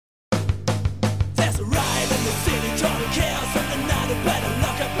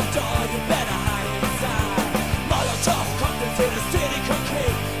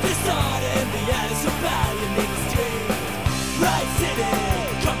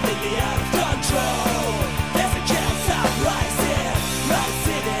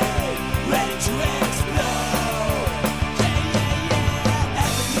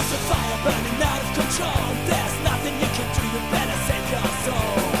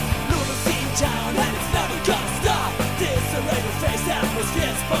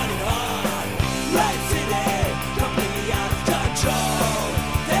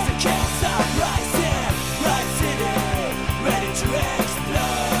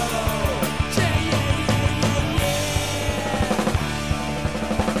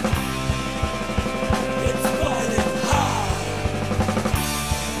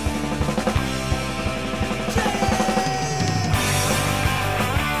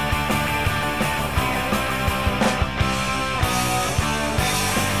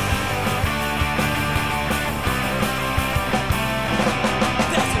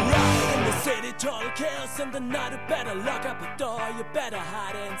chaos in the night, you better lock up the door, you better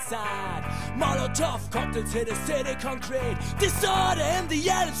hide inside. Molotov cocktails hit the city concrete, disorder in the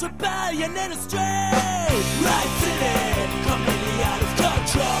air, it's rebellion in the street. Right city, completely out of control.